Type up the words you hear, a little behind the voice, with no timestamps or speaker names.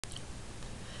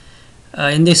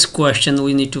In this question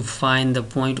we need to find the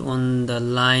point on the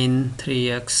line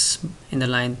 3x, in the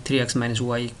line 3x minus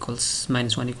y equals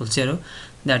minus 1 equals 0,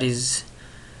 that is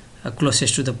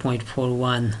closest to the point 4,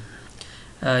 1.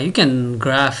 You can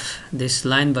graph this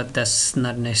line, but that's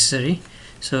not necessary.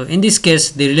 So in this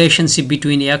case the relationship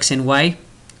between x and y,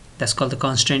 that's called the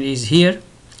constraint, is here.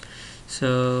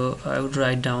 So I would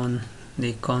write down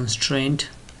the constraint,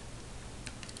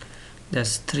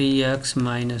 that's 3x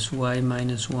minus y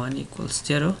minus 1 equals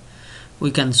 0.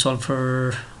 We can solve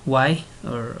for y,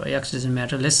 or x doesn't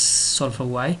matter. Let's solve for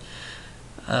y.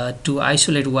 To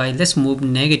isolate y, let's move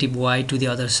negative y to the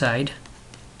other side.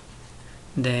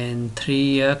 Then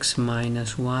 3x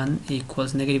minus 1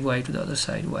 equals negative y to the other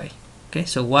side, y. Okay,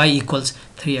 so y equals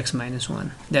 3x minus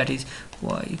 1. That is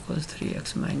y equals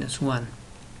 3x minus 1.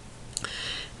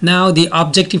 Now the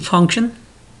objective function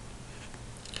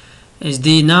is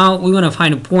now we want to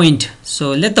find a point.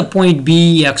 So let the point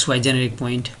be xy, generic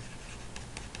point.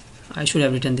 I should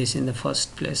have written this in the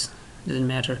first place, doesn't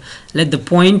matter. Let the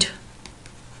point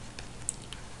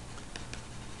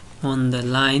on the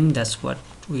line, that's what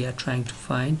we are trying to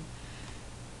find,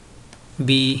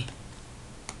 be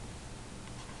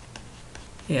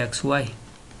xy,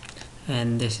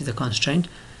 and this is the constraint.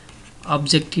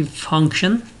 Objective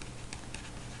function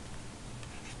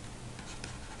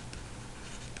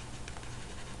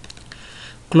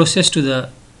closest to the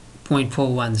point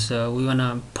 4, 1. So we want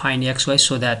to find xy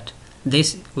so that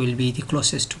this will be the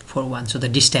closest to 4, 1. So the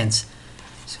distance,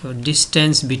 so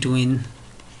distance between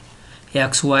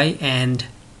xy and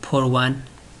 4, 1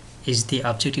 is the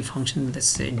objective function. Let's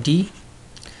say d,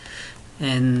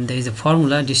 and there is a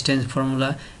formula, distance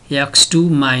formula, x2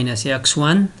 minus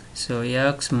x1, so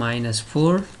x minus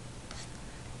 4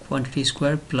 quantity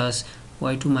square plus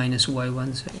y2 minus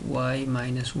y1, so y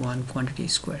minus 1 quantity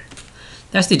square.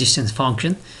 That's the distance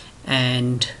function,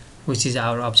 and which is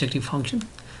our objective function.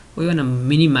 We want to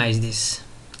minimize this,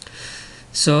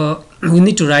 so we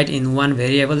need to write in one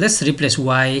variable. Let's replace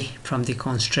y from the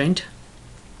constraint.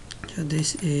 So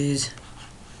this is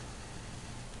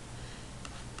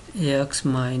x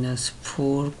minus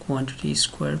 4 quantity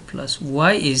square plus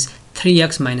y is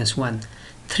 3x minus 1.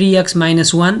 3x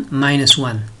minus 1 minus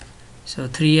 1. So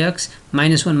 3x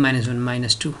minus 1 minus 1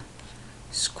 minus 2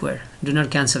 square. Do not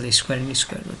cancel the square in the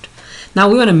square root. Now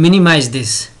we want to minimize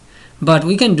this, but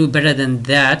we can do better than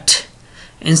that.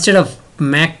 Instead of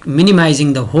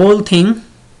minimizing the whole thing,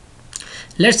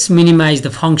 let's minimize the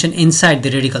function inside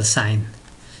the radical sign.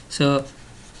 So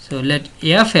let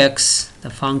fx, the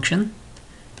function,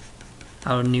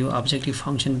 our new objective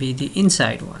function, be the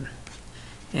inside one,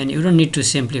 and you don't need to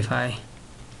simplify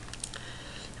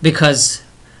because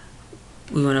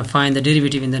we want to find the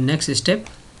derivative in the next step.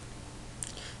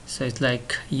 So it's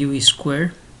like u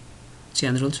square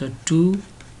chain rule, so 2u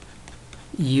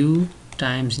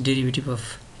times derivative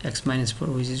of x minus 4,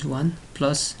 which is 1,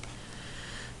 plus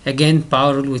again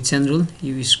power rule with chain rule,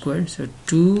 u square, so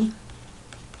 2u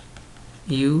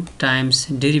times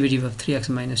derivative of 3x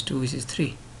minus 2, which is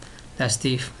 3. That's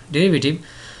the derivative,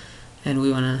 and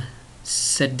we want to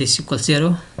set this equals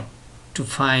 0 to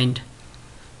find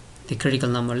the critical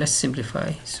number. Let's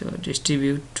simplify. So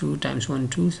distribute 2 times 1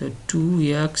 2, so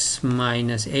 2x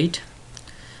minus 8,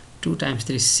 2 times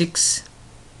 3 6,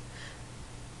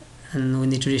 and we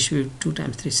need to distribute 2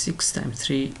 times 3 6 times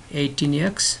 3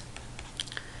 18x,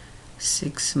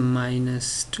 6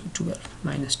 minus 2 12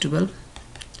 minus 12,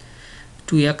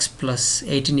 2x plus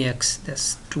 18x,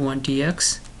 that's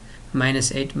 20x,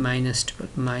 minus 8 minus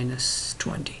 12 minus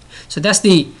 20. So that's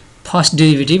the first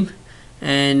derivative,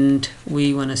 and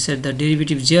we want to set the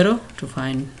derivative 0 to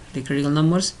find the critical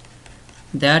numbers.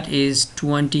 That is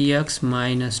 20x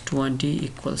minus 20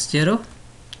 equals 0.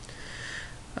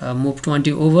 Move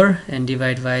 20 over and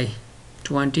divide by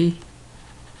 20,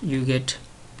 you get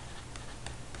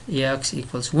x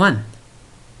equals 1.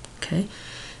 Okay,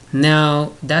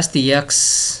 now that's the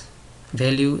x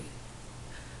value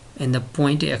in the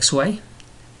point xy,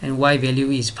 and y value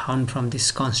is found from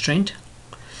this constraint,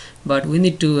 but we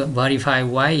need to verify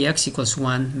why x equals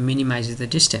 1 minimizes the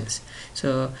distance.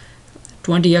 So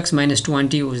 20x minus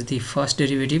 20 was the first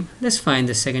derivative. Let's find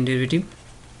the second derivative.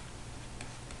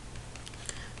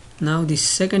 Now the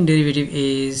second derivative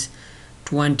is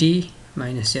 20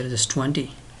 minus 0, just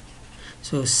 20.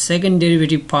 So second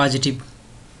derivative positive,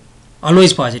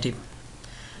 always positive.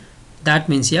 That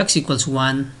means x equals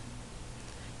 1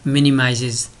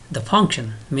 minimizes the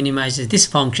function, minimizes this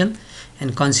function,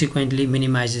 and consequently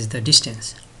minimizes the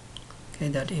distance. Okay,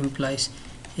 that implies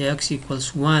x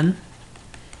equals 1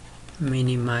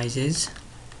 minimizes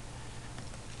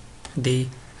the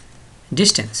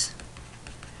distance.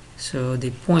 So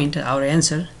the point, our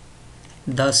answer,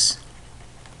 thus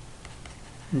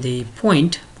the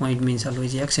point means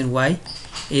always x and y,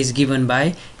 is given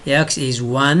by x is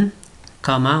 1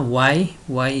 comma y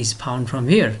is found from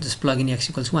here. Just plug in x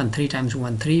equals 1. 3 times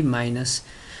 1 3 minus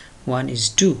 1 is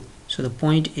 2. So the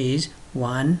point is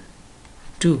 1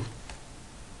 2.